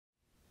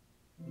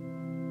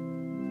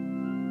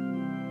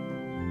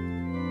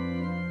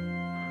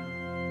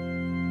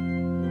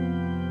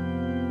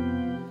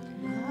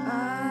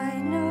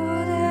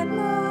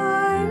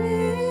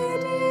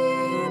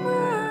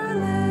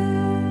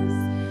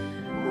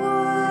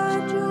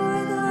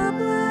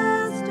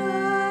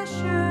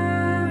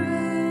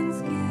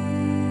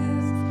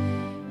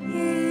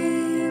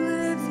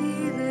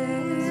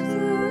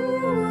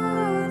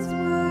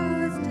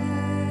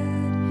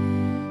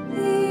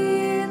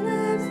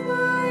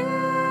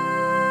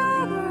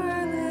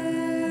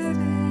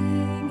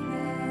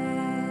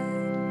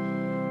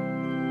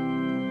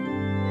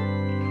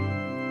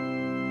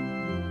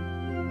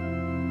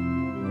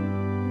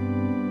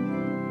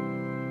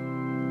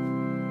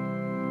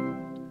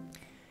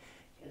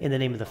In the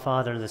name of the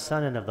Father, and of the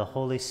Son, and of the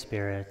Holy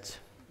Spirit.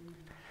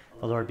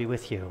 The Lord be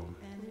with you.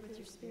 And with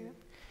your spirit.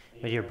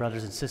 My dear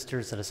brothers and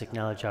sisters, let us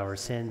acknowledge our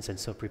sins and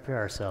so prepare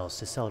ourselves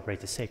to celebrate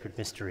the sacred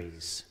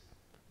mysteries.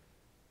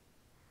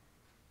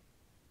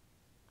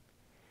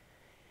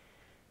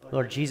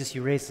 Lord Jesus,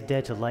 you raised the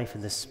dead to life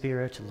in the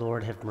Spirit.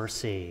 Lord, have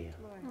mercy.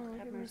 Lord,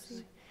 have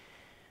mercy.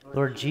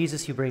 Lord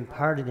Jesus, you bring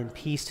pardon and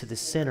peace to the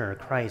sinner.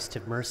 Christ,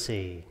 have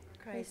mercy.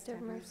 Christ,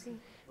 have mercy.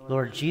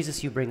 Lord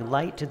Jesus, you bring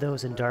light to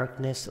those in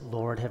darkness.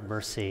 Lord, have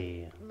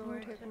mercy.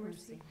 Lord, have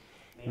mercy.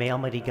 May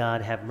Almighty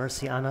God have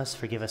mercy on us,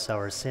 forgive us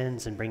our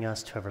sins, and bring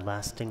us to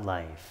everlasting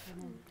life.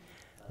 Amen.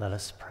 Let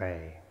us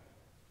pray.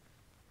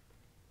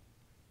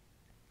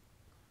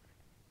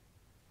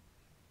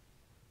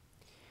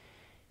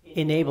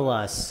 Enable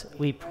us,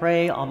 we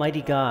pray,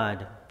 Almighty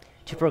God,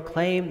 to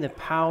proclaim the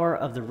power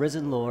of the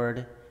risen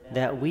Lord,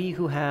 that we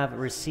who have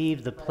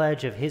received the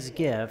pledge of his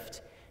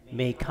gift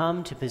may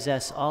come to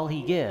possess all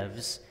he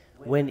gives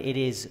when it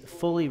is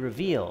fully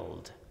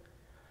revealed.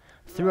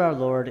 Through our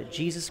Lord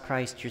Jesus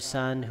Christ, your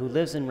Son, who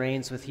lives and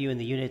reigns with you in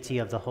the unity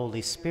of the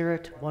Holy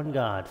Spirit, one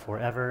God,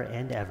 forever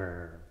and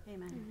ever.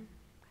 Amen.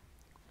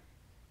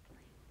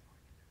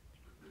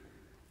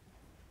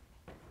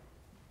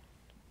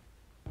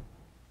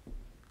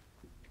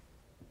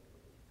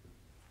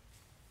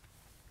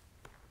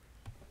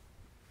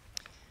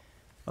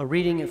 A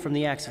reading from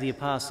the Acts of the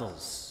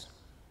Apostles.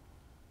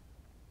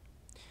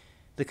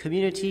 The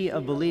community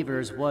of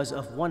believers was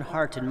of one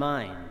heart and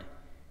mind,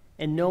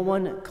 and no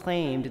one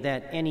claimed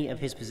that any of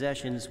his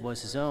possessions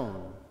was his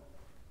own.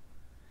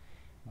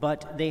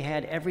 But they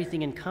had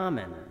everything in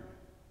common.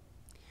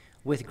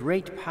 With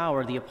great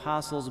power, the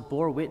apostles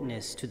bore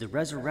witness to the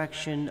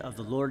resurrection of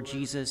the Lord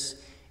Jesus,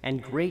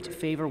 and great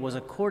favor was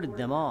accorded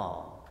them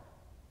all.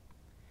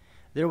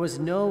 There was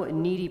no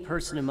needy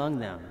person among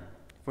them,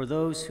 for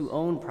those who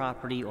owned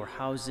property or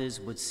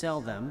houses would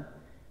sell them,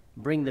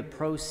 bring the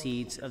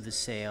proceeds of the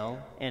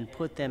sale, and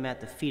put them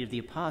at the feet of the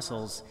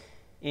apostles,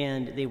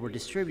 and they were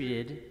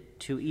distributed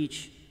to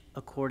each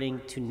according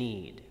to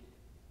need.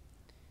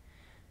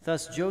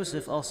 Thus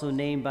Joseph, also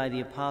named by the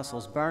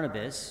apostles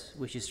Barnabas,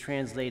 which is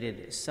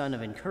translated son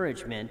of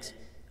encouragement,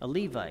 a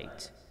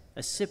Levite,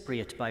 a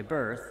Cypriot by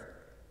birth,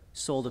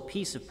 sold a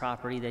piece of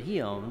property that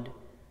he owned,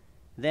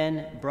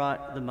 then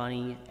brought the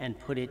money and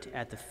put it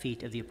at the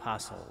feet of the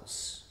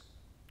apostles.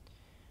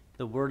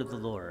 The word of the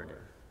Lord.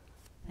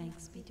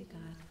 Thanks be to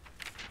God.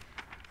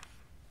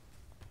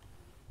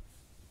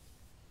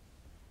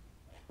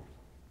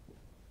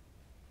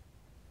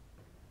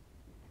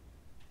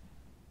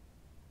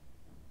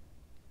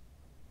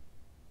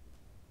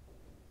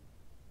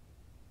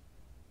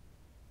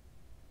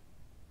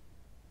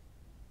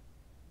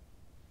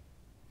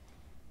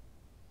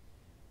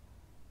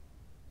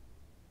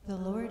 The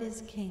Lord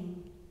is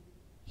King.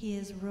 He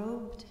is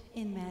robed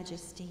in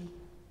majesty.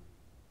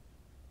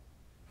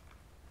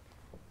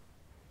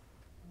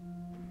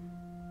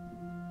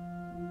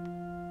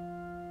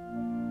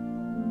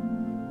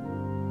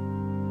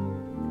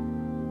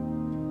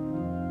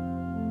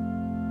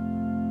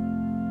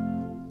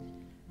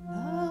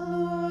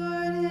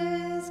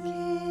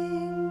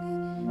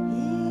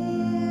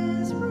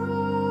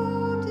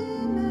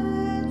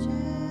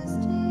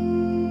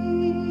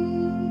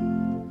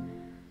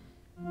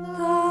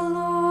 The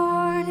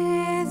Lord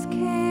is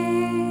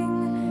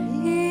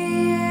King, He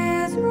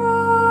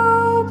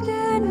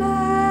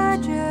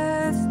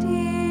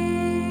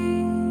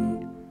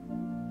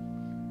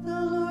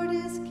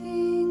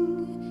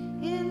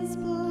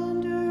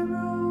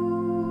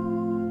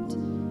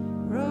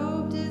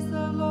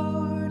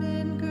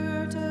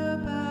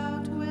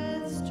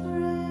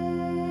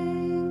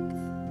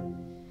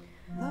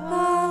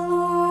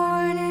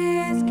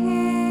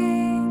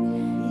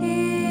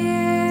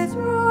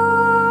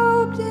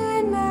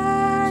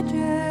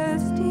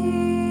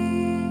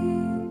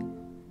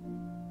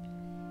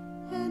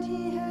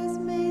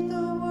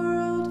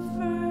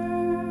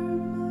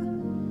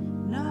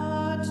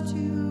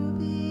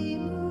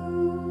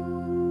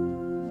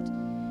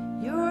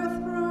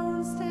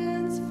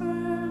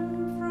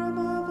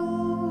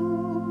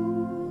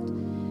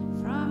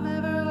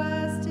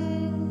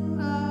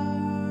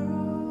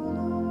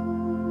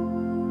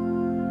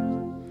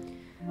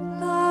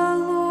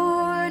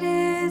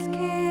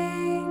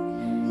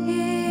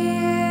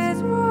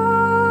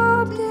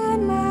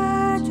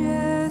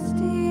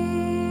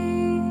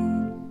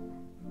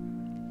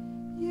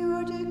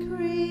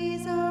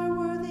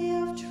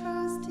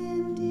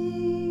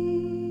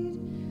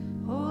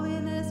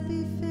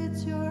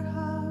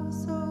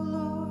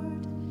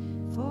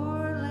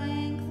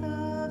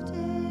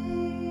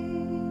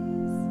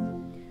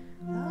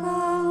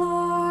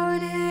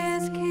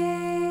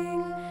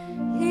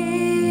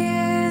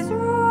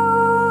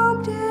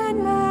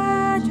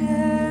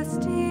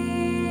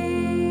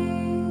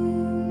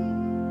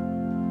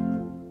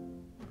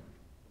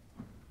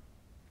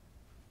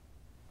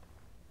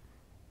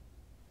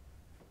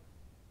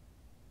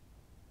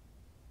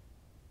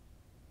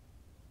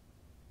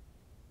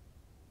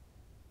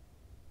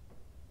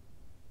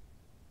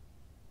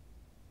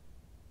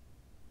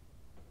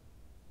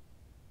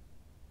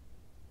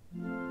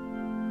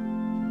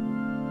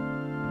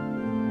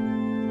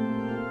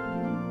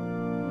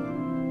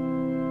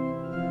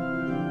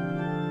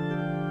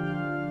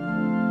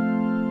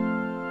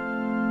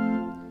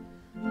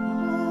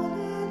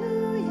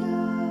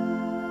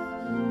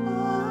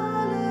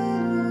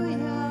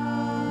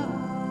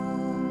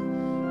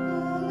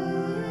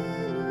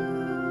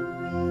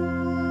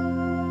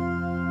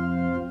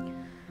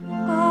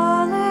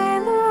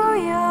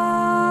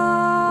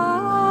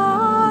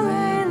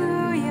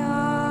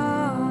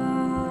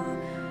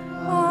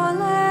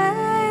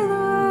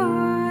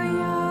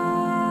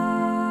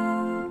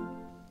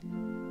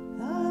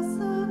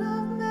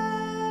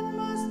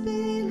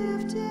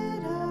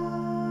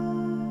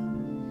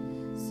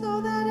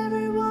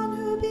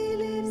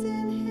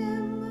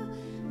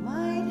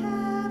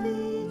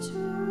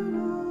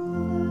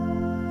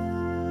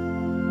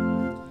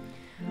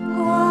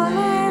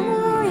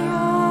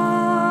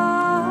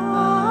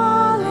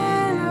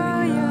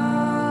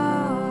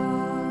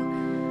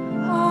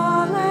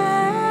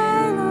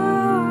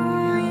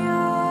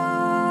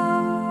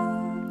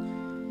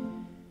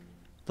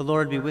The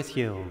Lord be with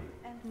you.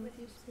 And with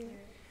your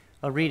spirit.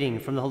 A reading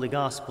from the Holy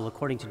Gospel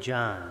according to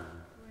John.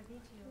 Glory be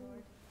to you,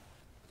 Lord.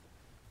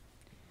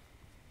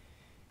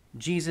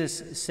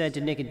 Jesus said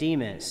to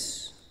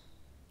Nicodemus,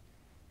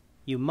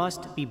 "You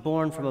must be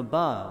born from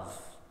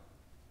above.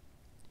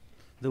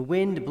 The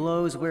wind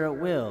blows where it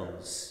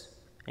wills,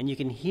 and you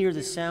can hear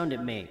the sound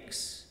it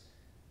makes,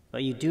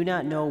 but you do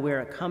not know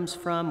where it comes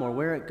from or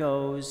where it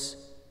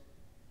goes.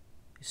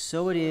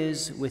 So it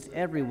is with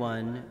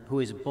everyone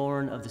who is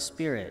born of the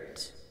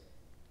Spirit."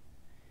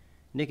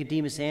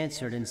 Nicodemus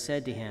answered and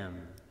said to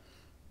him,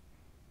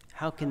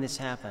 "How can this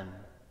happen?"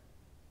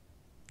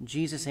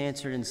 Jesus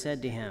answered and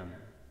said to him,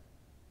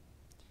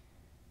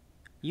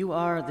 "You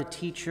are the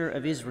teacher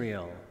of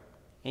Israel,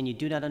 and you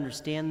do not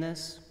understand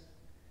this?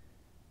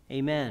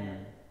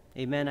 Amen,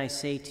 amen, I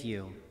say to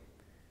you.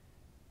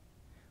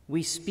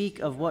 We speak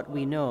of what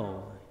we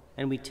know,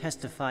 and we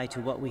testify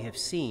to what we have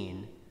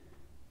seen,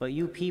 but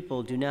you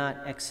people do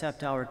not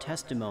accept our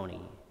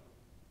testimony.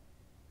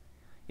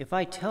 If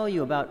I tell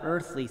you about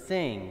earthly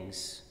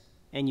things,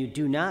 and you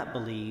do not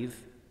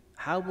believe,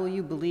 how will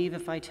you believe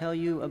if I tell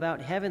you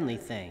about heavenly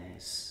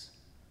things?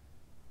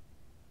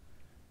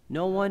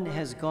 No one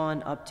has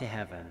gone up to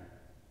heaven,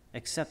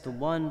 except the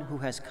one who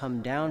has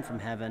come down from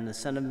heaven, the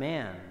Son of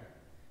Man.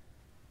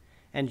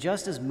 And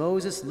just as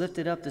Moses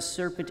lifted up the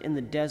serpent in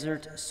the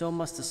desert, so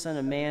must the Son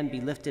of Man be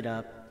lifted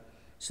up,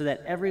 so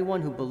that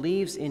everyone who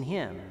believes in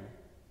him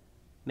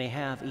may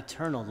have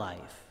eternal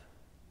life."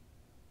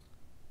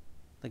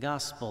 The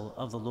Gospel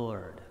of the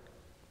Lord.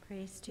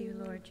 Praise to you,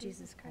 Lord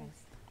Jesus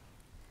Christ.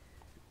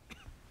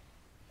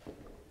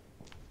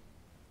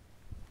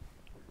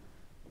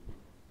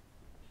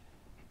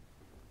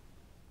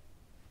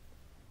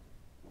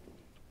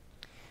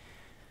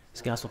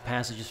 This gospel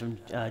passage is from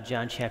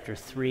John chapter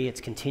 3. It's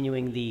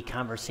continuing the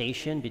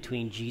conversation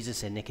between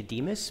Jesus and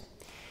Nicodemus.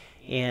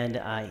 And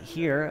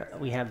here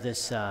we have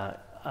this,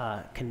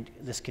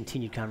 this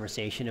continued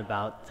conversation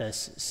about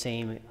this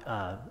same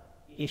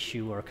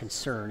issue or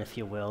concern, if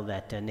you will,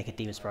 that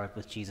Nicodemus brought up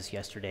with Jesus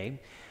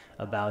yesterday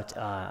about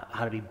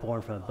how to be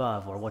born from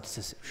above, or what does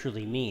this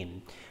truly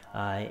mean.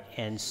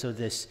 And so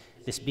this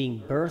being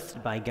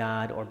birthed by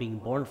God or being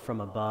born from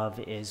above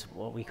is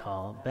what we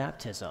call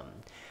baptism.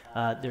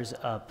 There's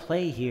a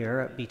play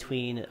here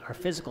between our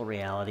physical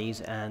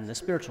realities and the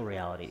spiritual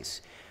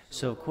realities.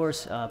 So, of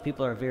course,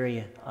 people are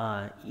very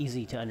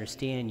easy to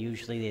understand.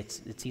 Usually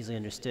it's easily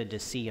understood to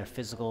see our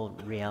physical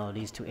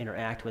realities, to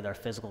interact with our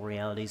physical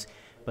realities.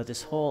 But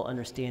this whole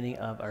understanding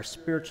of our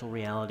spiritual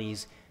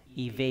realities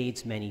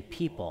evades many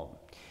people.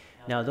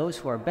 Now, those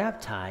who are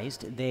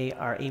baptized, they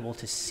are able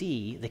to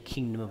see the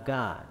kingdom of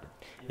God.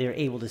 They're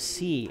able to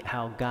see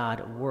how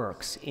God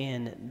works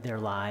in their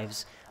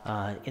lives,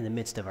 in the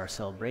midst of our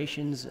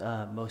celebrations,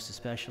 most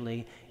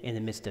especially in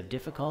the midst of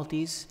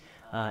difficulties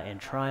and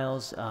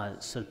trials.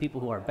 So the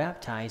people who are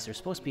baptized are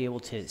supposed to be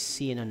able to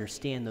see and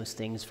understand those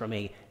things from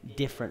a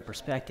different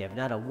perspective,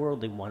 not a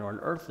worldly one or an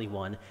earthly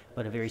one,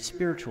 but a very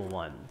spiritual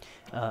one,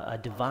 a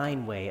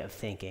divine way of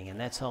thinking. And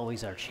that's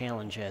always our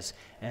challenge as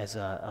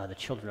the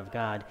children of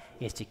God,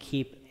 is to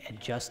keep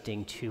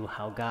adjusting to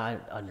how God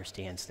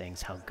understands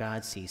things, how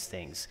God sees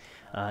things.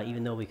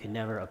 Even though we could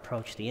never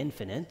approach the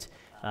infinite,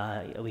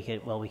 we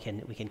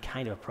can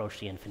kind of approach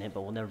the infinite,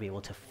 but we'll never be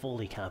able to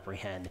fully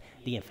comprehend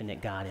the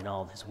infinite God in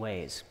all of his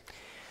ways.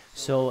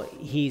 So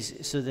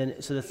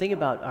the thing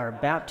about our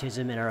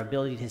baptism and our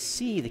ability to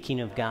see the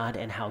kingdom of God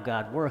and how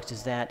God works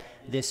is that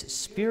this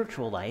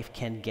spiritual life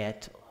can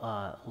get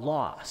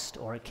lost,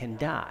 or it can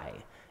die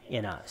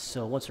in us.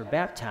 So once we're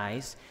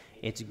baptized,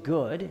 it's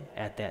good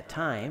at that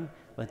time,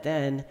 but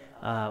then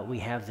we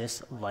have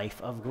this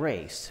life of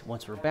grace.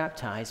 Once we're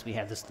baptized, we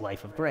have this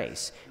life of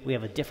grace. We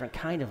have a different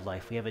kind of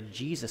life. We have a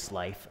Jesus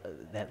life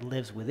that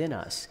lives within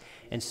us.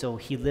 And so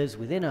he lives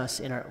within us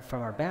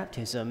from our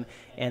baptism,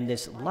 and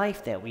this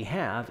life that we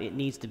have, it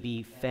needs to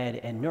be fed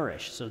and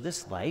nourished. So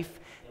this life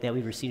that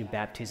we receive in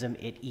baptism,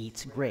 it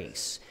eats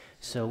grace.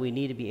 So we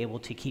need to be able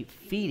to keep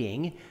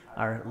feeding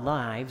our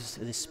lives,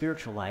 this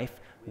spiritual life,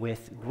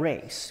 with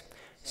grace.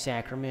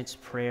 Sacraments,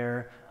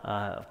 prayer,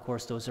 of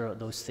course, those are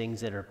those things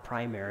that are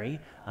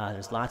primary.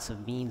 There's lots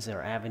of means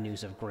or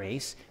avenues of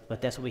grace, but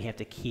that's what we have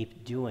to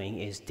keep doing,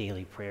 is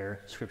daily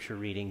prayer, scripture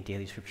reading,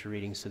 daily scripture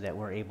reading, so that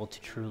we're able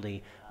to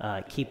truly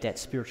keep that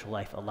spiritual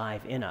life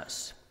alive in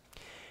us.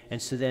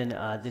 And so then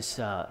this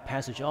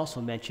passage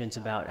also mentions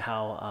about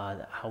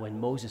how when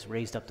Moses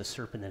raised up the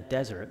serpent in the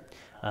desert,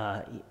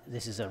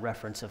 this is a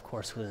reference, of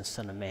course, when the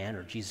Son of Man,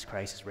 or Jesus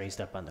Christ, is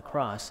raised up on the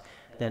cross,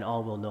 then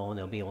all will know and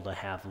they'll be able to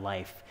have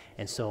life.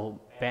 And so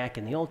back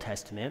in the Old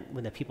Testament,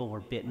 when the people were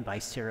bitten by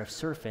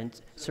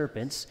serpents,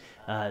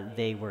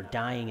 they were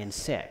dying and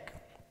sick.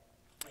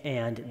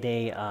 And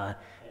they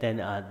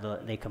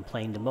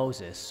complained to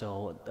Moses.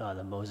 So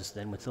Moses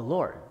then went to the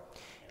Lord.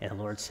 And the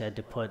Lord said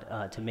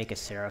to make a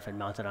seraph and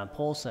mount it on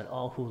poles, so that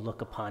all who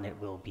look upon it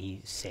will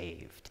be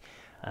saved.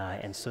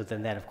 And so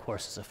then that, of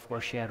course, is a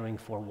foreshadowing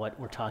for what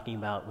we're talking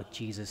about with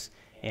Jesus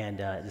and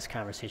this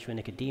conversation with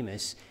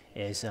Nicodemus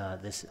is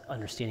this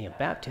understanding of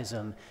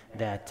baptism,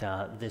 that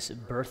this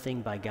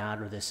birthing by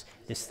God, or that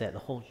the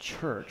whole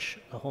church,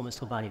 the whole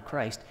mystical body of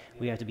Christ,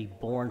 we have to be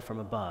born from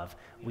above.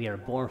 We are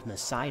born from the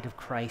side of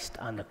Christ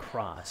on the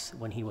cross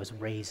when he was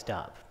raised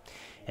up.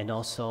 And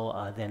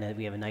also then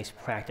we have a nice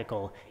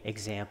practical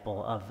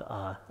example of,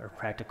 or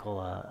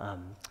practical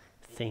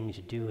thing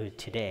to do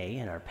today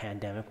in our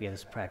pandemic. We have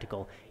this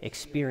practical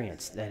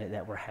experience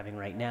that we're having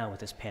right now with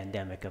this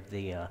pandemic of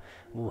the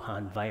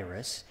Wuhan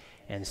virus.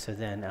 And so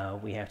then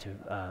we have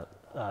to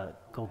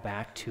go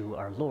back to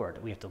our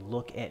Lord. We have to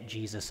look at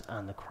Jesus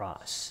on the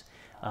cross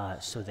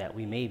so that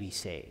we may be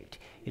saved.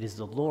 It is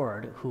the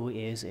Lord who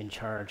is in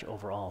charge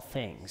over all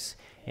things,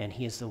 and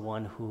he is the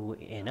one who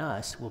in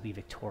us will be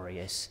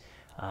victorious,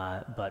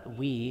 but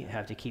we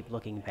have to keep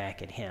looking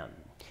back at him.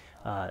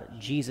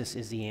 Jesus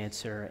is the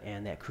answer,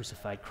 and that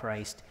crucified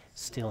Christ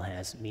still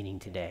has meaning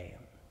today.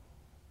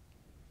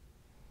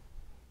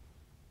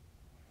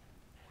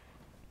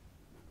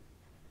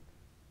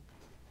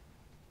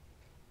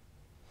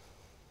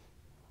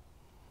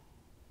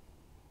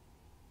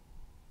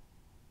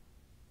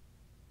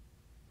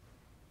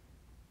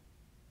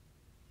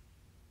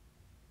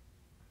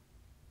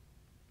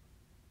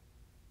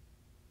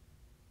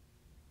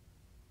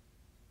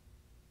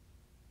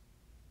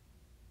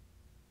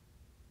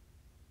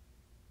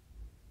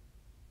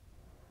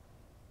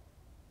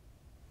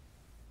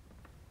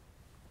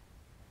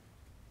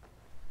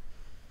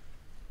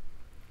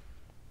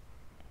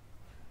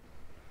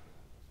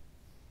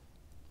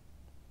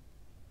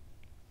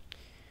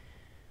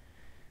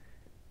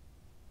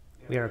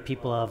 We are a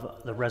people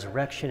of the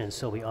resurrection, and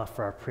so we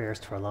offer our prayers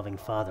to our loving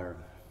Father.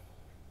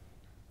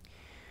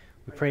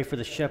 We pray for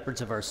the shepherds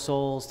of our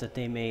souls, that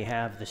they may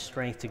have the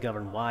strength to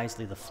govern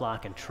wisely the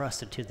flock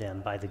entrusted to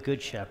them by the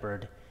Good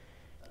Shepherd.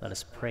 Let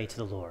us pray to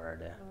the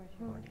Lord.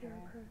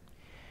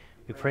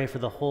 We pray for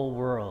the whole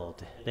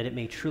world, that it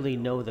may truly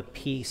know the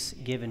peace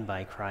given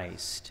by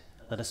Christ.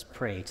 Let us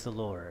pray to the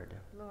Lord.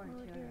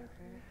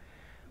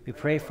 We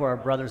pray for our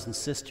brothers and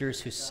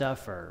sisters who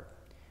suffer,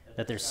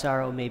 that their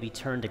sorrow may be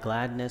turned to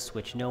gladness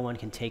which no one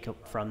can take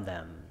from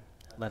them.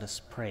 Let us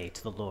pray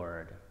to the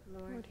Lord.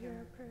 Lord, hear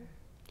our prayer.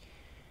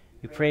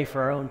 We pray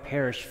for our own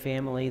parish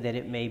family, that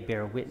it may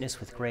bear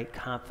witness with great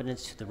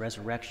confidence to the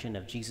resurrection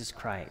of Jesus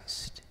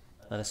Christ.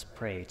 Let us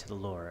pray to the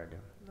Lord.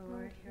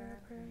 Lord, hear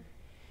our prayer.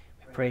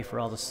 We pray for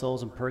all the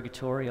souls in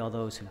purgatory, all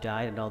those who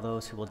died and all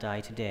those who will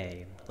die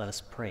today. Let us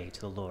pray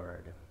to the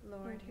Lord.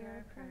 Lord, hear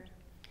our prayer.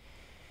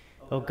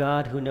 O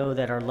God, who know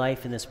that our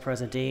life in this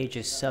present age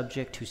is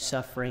subject to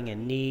suffering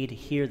and need,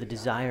 hear the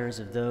desires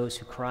of those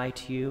who cry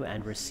to you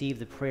and receive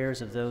the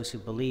prayers of those who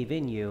believe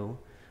in you,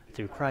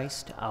 through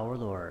Christ our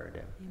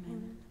Lord.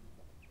 Amen.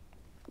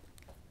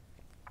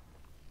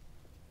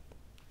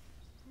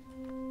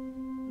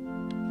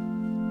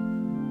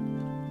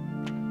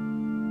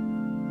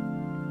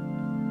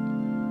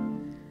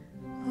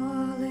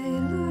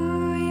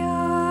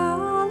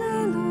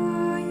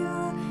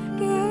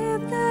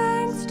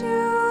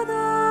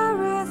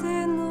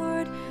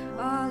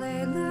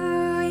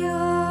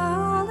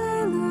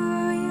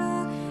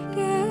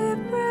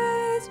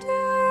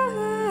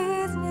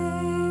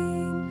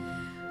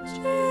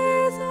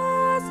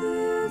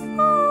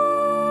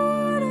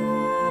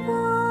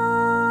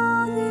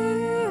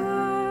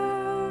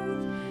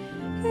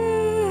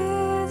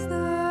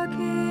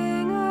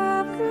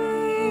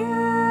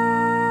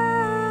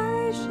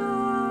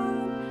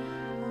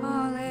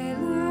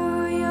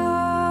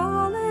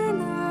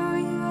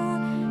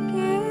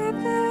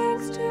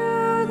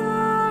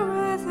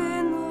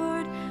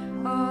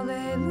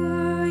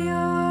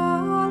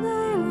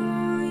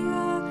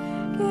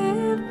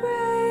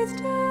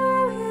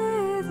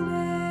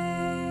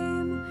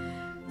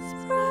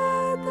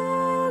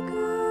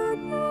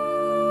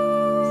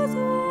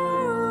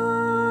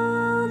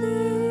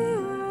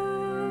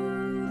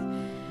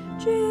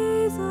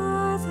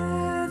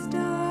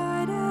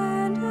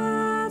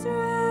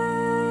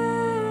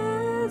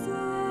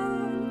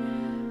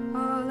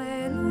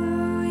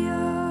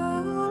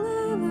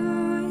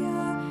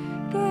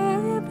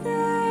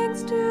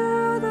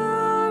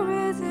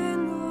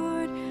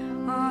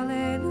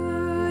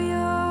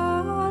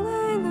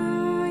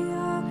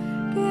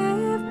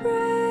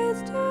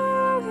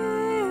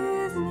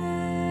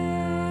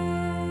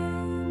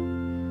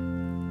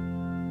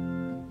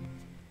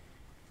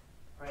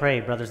 Pray,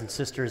 brothers and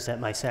sisters, that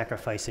my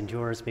sacrifice and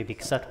yours may be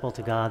acceptable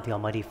to God, the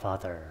Almighty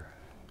Father.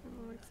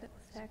 Lord,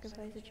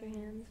 sacrifice at your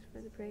hands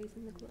for the praise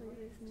and the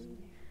glory of his name,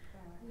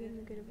 and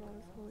the good of all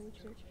his holy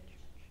church.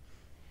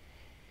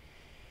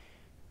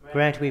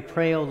 Grant, we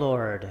pray, O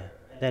Lord,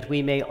 that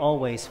we may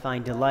always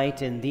find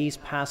delight in these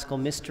paschal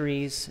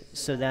mysteries,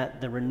 so that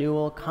the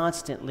renewal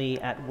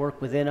constantly at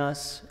work within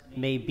us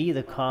may be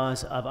the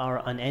cause of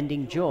our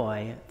unending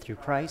joy, through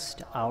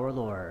Christ our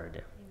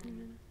Lord.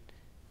 Amen.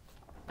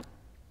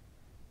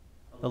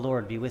 The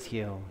Lord be with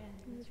you.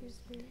 And with your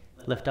spirit,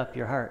 Lift up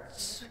your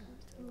hearts.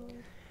 Lord.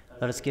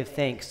 Let us give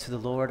thanks to the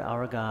Lord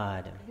our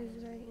God. It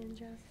is right and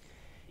just.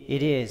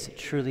 It is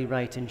truly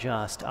right and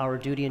just, our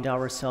duty and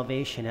our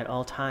salvation at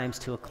all times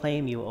to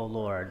acclaim you, O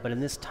Lord, but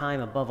in this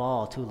time above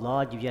all to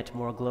laud you yet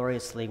more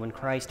gloriously when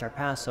Christ our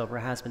Passover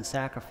has been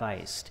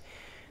sacrificed.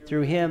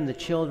 Through him the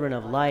children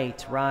of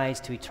light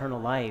rise to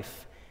eternal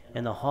life,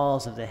 and the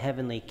halls of the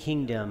heavenly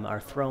kingdom are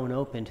thrown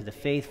open to the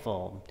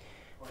faithful.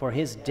 For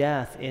his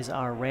death is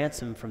our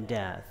ransom from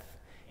death,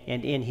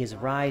 and in his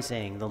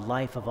rising the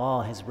life of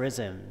all has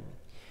risen.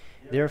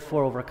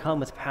 Therefore, overcome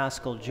with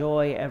paschal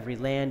joy, every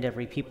land,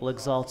 every people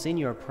exalts in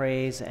your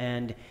praise,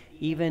 and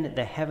even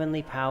the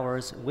heavenly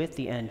powers with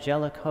the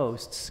angelic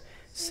hosts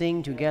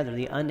sing together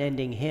the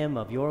unending hymn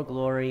of your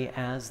glory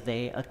as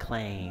they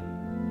acclaim.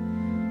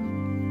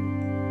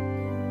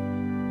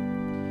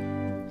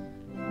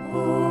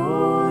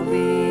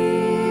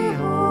 Holy,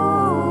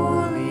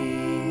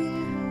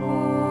 holy,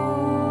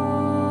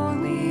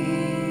 holy,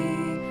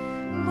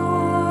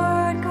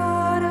 Lord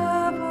God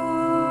of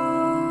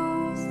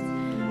hosts,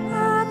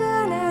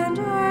 heaven and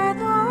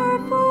earth are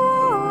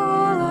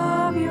full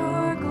of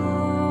your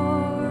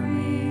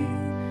glory.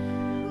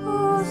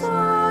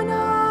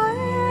 Hosanna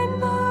in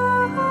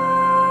the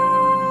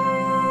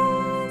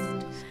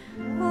highest.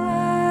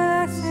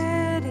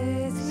 Blessed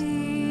is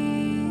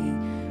he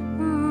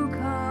who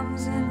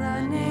comes in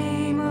the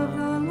name of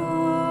the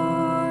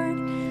Lord.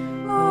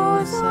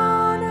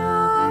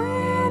 Hosanna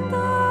in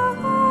the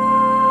highest.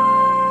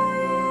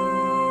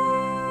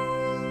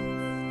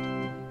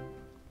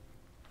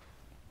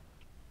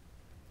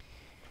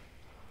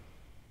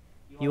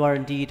 You are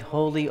indeed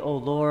holy, O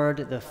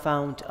Lord, the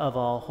fount of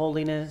all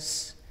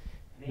holiness.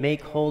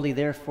 Make holy,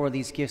 therefore,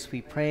 these gifts,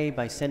 we pray,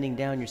 by sending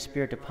down your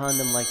Spirit upon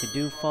them like the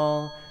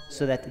dewfall,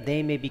 so that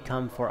they may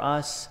become for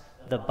us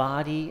the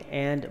body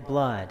and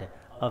blood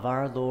of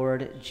our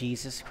Lord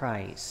Jesus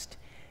Christ.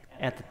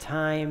 At the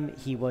time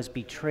he was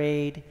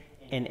betrayed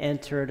and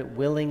entered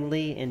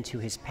willingly into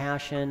his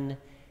passion,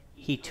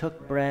 he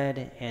took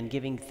bread and,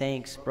 giving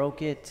thanks,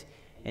 broke it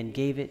and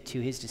gave it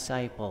to his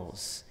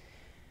disciples,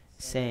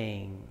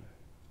 saying,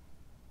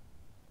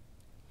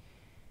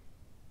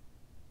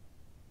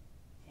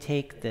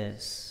 "Take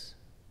this,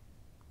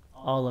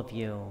 all of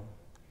you,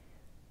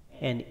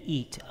 and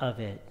eat of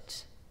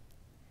it,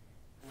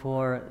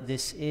 for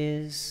this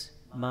is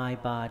my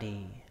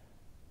body,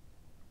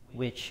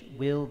 which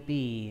will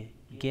be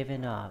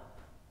given up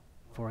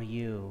for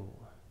you."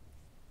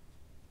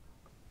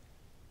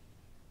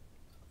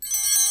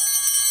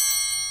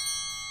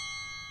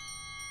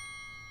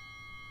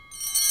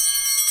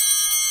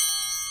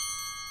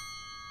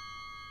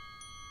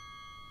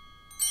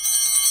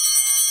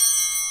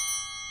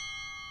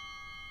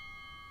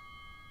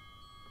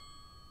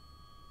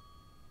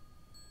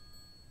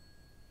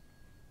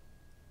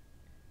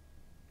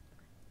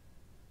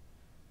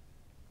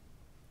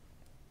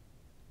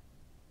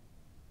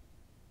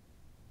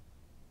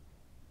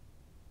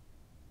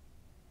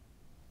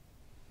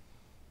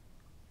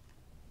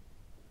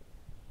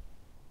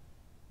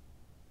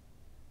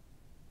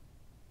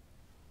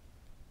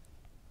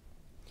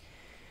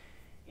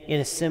 In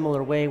a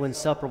similar way, when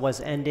supper was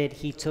ended,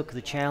 he took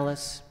the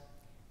chalice,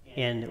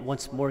 and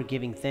once more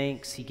giving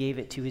thanks, he gave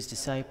it to his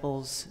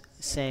disciples,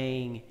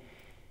 saying,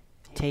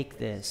 "Take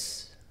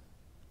this,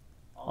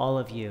 all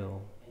of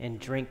you, and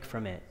drink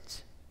from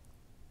it.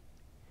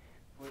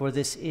 For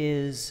this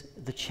is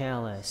the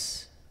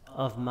chalice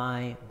of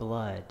my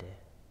blood,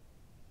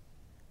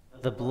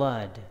 the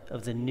blood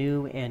of the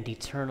new and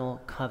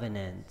eternal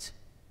covenant,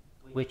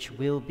 which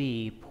will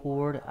be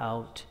poured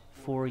out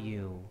for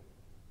you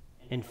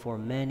and for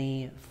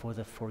many for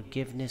the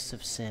forgiveness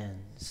of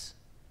sins.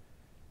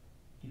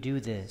 Do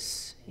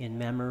this in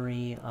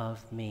memory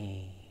of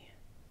me."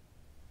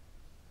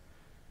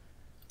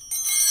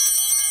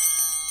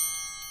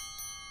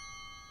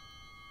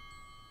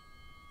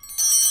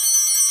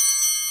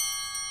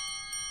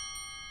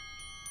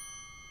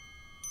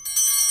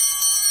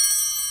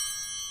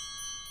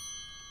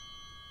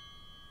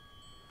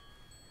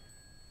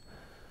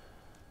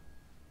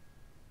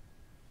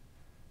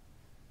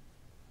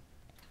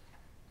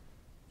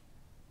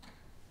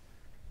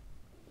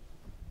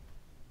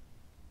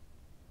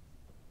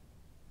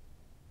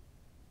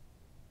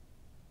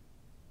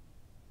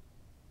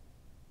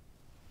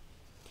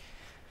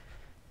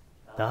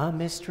 The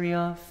mystery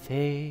of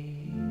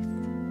faith.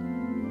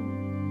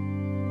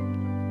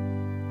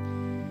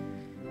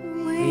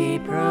 We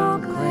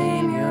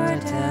proclaim your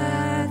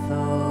death,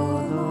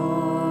 O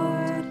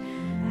Lord,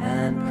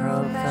 and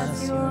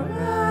profess your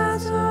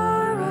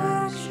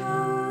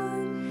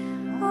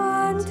resurrection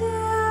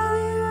until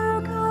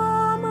you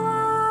come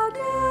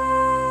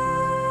again.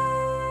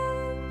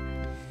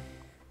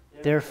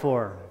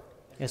 Therefore,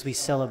 as we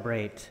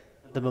celebrate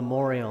the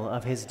memorial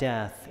of his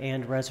death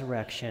and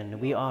resurrection,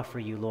 we offer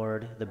you,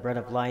 Lord, the bread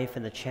of life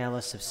and the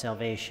chalice of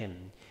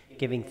salvation,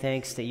 giving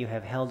thanks that you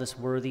have held us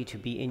worthy to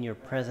be in your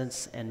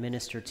presence and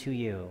minister to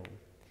you.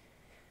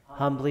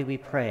 Humbly we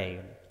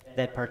pray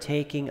that,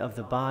 partaking of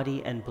the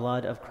body and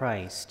blood of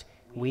Christ,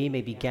 we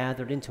may be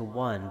gathered into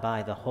one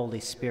by the Holy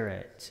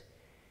Spirit.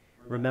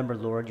 Remember,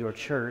 Lord, your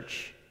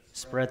church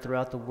spread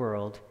throughout the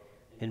world,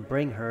 and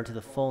bring her to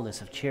the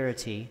fullness of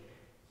charity,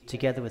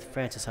 together with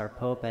Francis our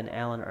Pope and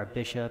Alan our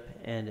Bishop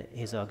and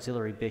his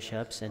auxiliary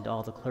bishops and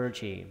all the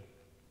clergy.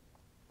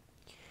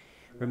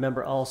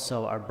 Remember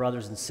also our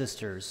brothers and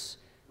sisters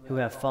who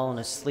have fallen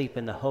asleep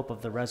in the hope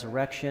of the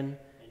resurrection,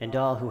 and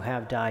all who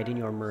have died in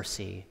your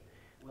mercy.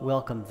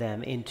 Welcome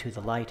them into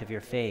the light of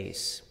your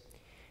face.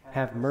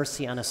 Have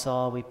mercy on us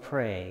all, we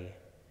pray,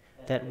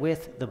 that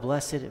with the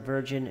Blessed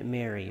Virgin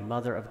Mary,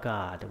 Mother of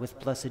God, with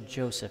blessed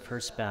Joseph, her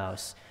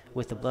spouse,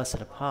 with the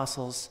blessed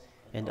apostles,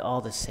 and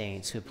all the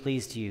saints who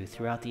pleased you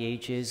throughout the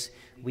ages,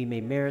 we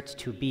may merit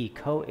to be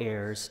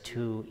co-heirs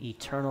to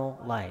eternal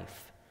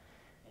life,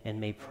 and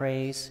may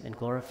praise and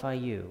glorify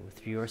you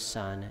through your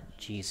Son,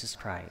 Jesus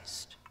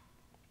Christ.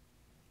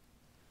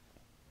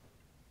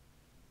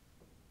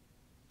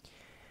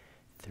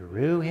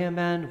 Through him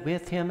and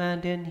with him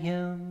and in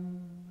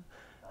him,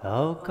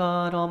 O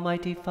God,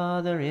 Almighty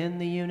Father, in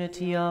the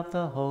unity of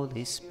the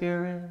Holy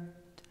Spirit,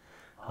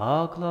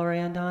 all glory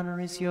and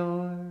honor is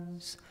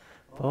yours,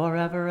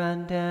 forever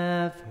and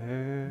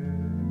ever.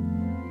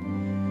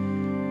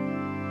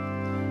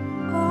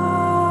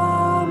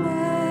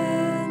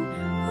 Amen.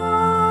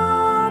 Amen.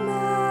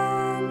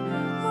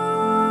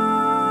 Amen.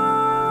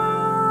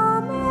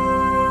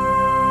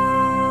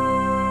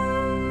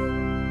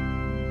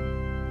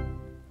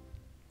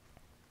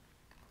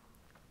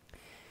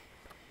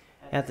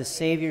 At the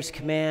Savior's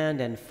command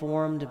and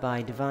formed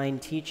by divine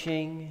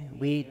teaching,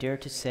 we dare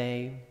to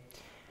say,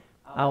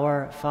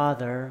 Our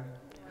Father,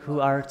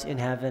 who art in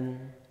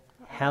heaven,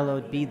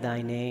 hallowed be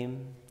thy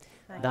name.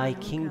 Thy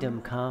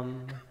kingdom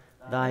come,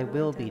 thy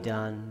will be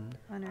done,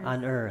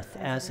 on earth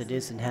as it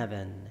is in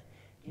heaven.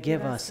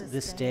 Give us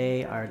this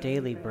day our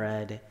daily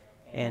bread,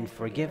 and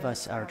forgive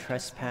us our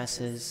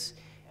trespasses,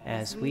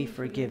 as we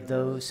forgive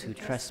those who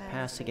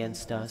trespass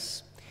against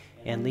us.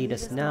 And lead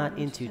us not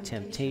into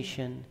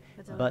temptation,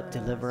 but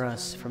deliver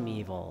us from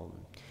evil.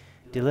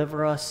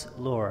 Deliver us,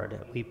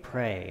 Lord, we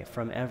pray,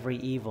 from every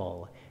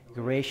evil.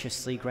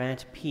 Graciously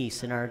grant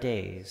peace in our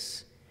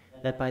days,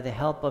 that by the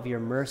help of your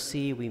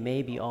mercy we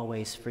may be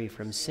always free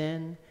from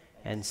sin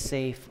and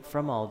safe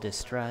from all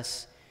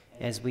distress,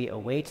 as we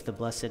await the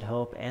blessed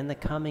hope and the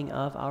coming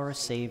of our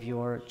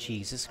Savior,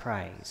 Jesus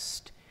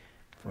Christ.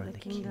 For the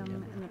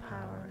kingdom and the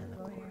power and the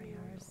glory are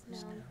yours now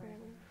and forever.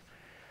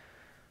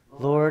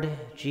 Lord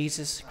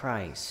Jesus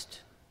Christ,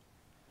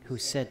 who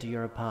said to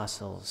your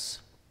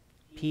apostles,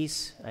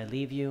 Peace I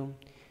leave you,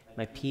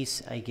 my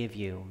peace I give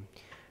you.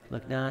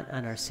 Look not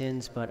on our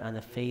sins, but on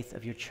the faith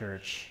of your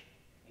church,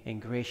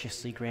 and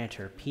graciously grant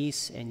her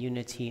peace and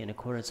unity in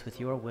accordance with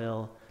your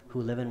will,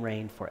 who live and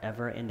reign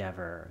forever and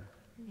ever.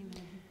 Amen.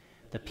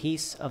 The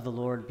peace of the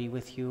Lord be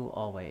with you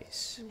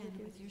always. And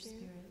with your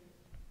spirit.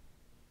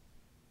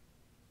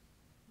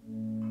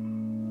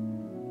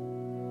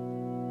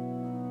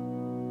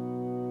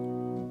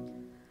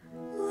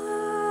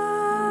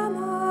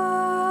 Lamb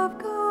of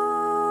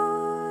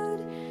God,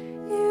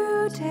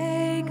 you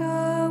take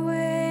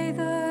away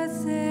the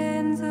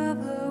sins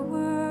of the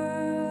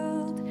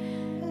world.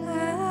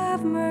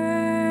 Have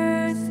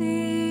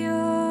mercy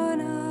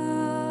on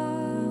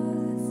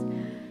us.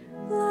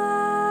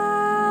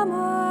 Lamb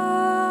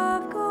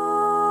of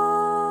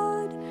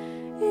God,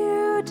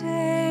 you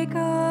take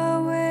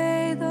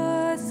away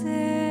the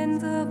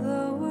sins of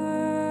the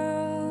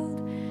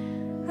world.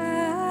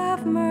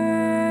 Have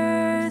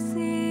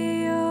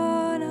mercy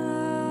on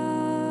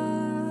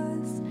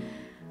us.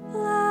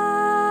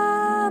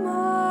 Lamb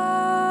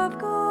of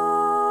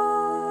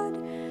God,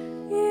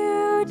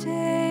 you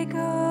take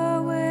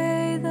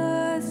away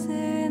the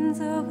sins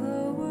of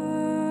the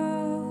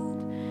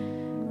world.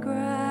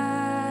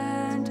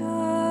 Grant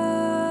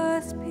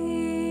us peace.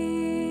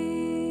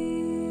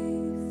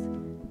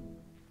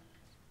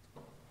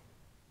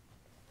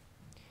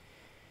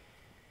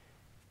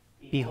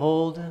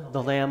 Behold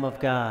the Lamb of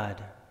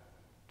God.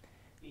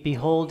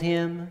 Behold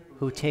him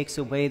who takes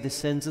away the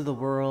sins of the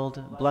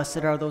world. Blessed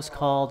are those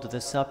called to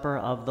the supper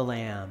of the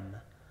Lamb.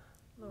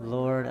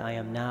 Lord, I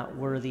am not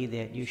worthy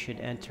that you should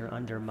enter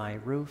under my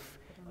roof,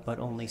 but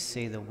only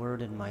say the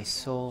word, and my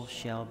soul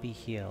shall be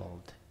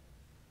healed.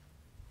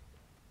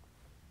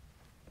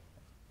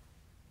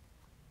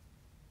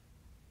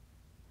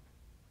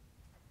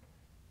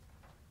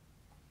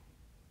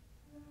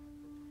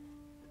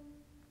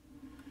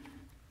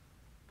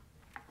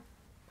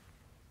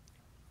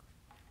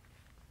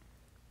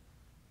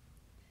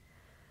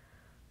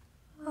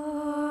 Ave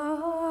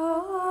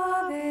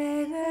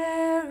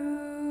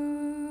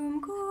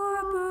verum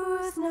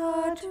corpus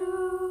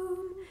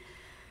natum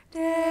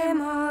de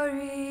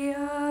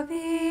Maria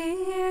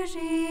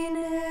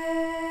Virgine.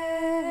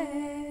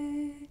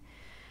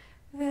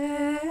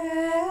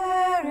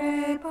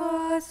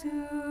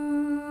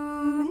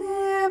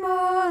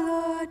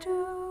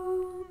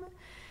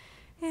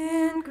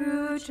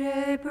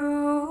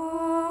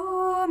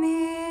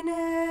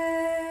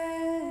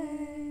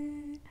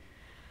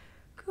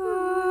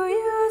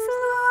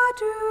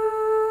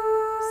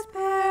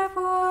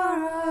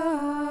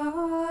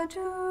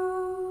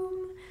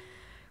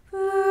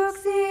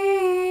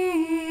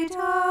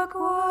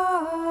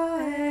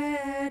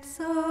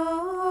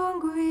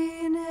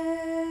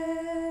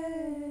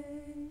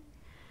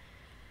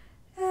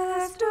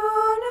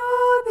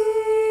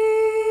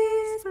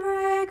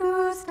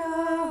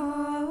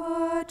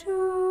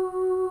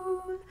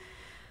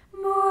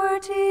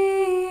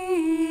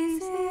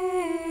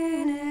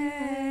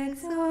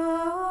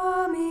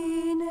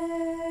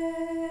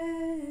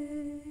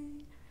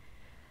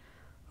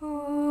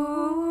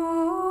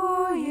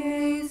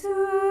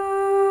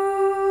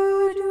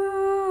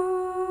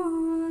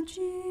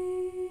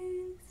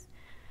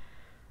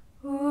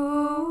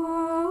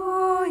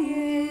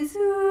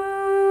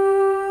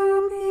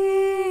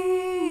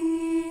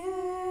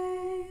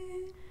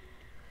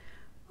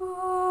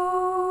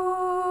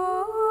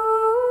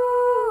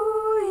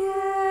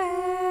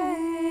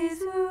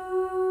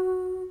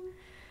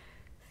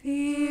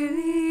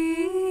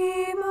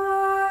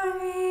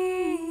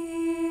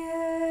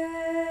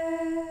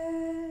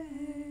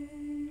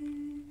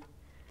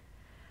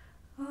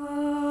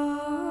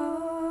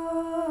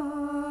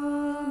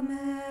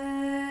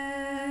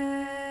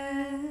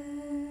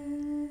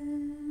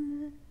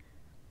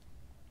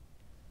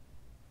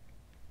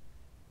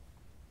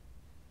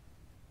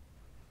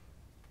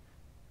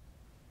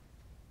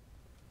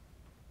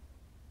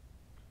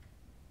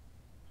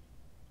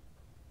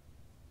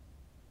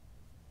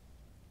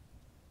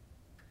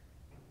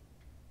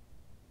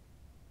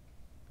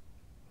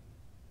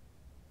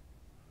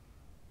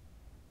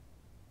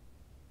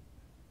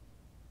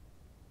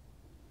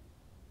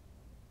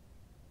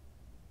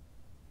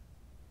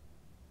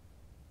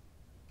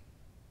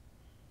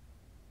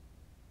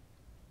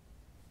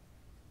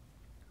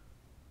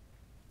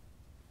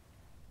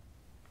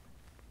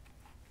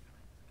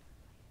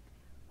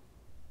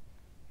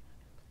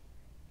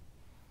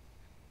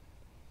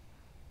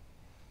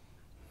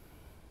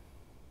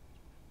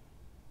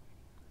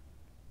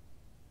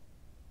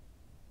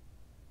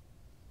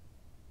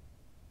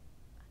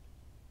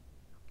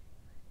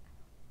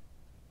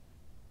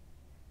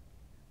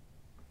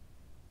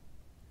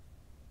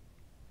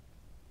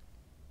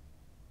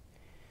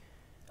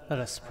 Let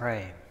us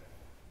pray.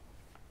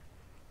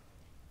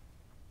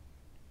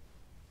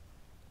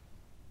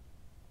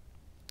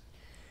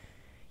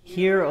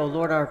 Hear, O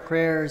Lord, our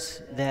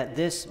prayers, that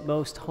this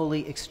most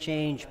holy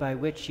exchange by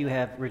which you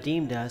have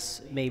redeemed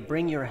us may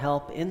bring your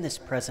help in this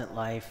present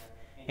life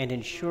and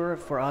ensure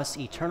for us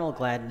eternal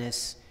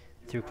gladness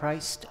through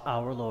Christ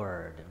our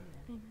Lord.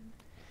 Amen.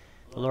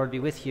 The Lord be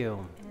with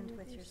you. And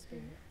with your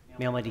spirit.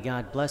 May Almighty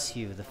God bless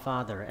you, the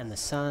Father, and the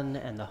Son,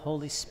 and the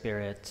Holy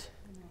Spirit.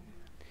 Amen.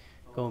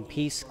 Go in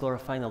peace,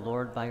 glorifying the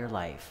Lord by your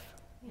life.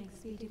 Thanks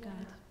be to God.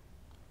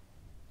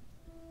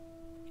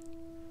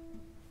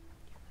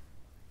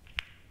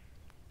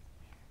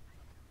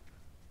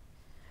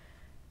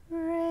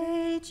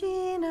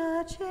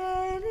 Regina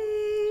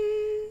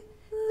Caeli,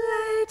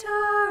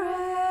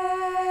 laetare,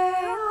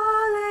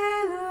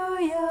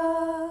 alleluia,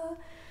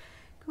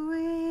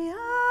 quiaque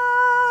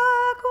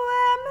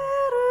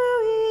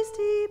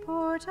meruisti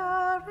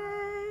portare,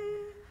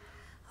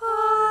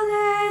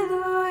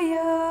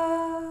 alleluia,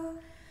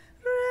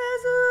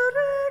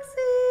 resurrexit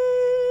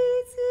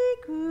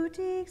sicut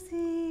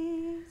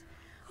dixit,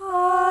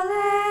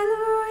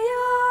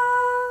 alleluia,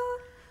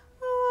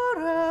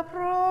 ora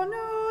pro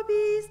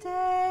nobis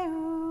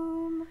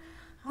Deum,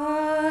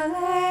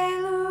 alleluia,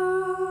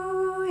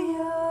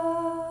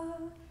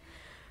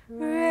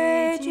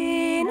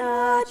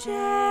 Regina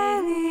Caeli.